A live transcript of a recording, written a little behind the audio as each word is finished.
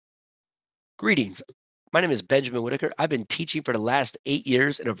Greetings. My name is Benjamin Whitaker. I've been teaching for the last 8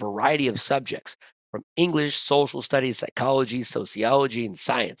 years in a variety of subjects, from English, social studies, psychology, sociology, and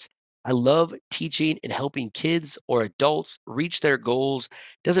science. I love teaching and helping kids or adults reach their goals.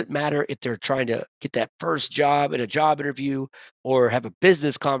 Doesn't matter if they're trying to get that first job in a job interview, or have a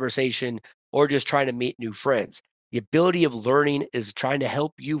business conversation, or just trying to meet new friends. The ability of learning is trying to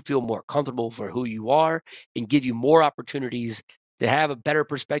help you feel more comfortable for who you are and give you more opportunities to have a better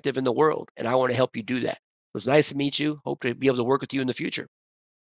perspective in the world. And I want to help you do that. It was nice to meet you. Hope to be able to work with you in the future.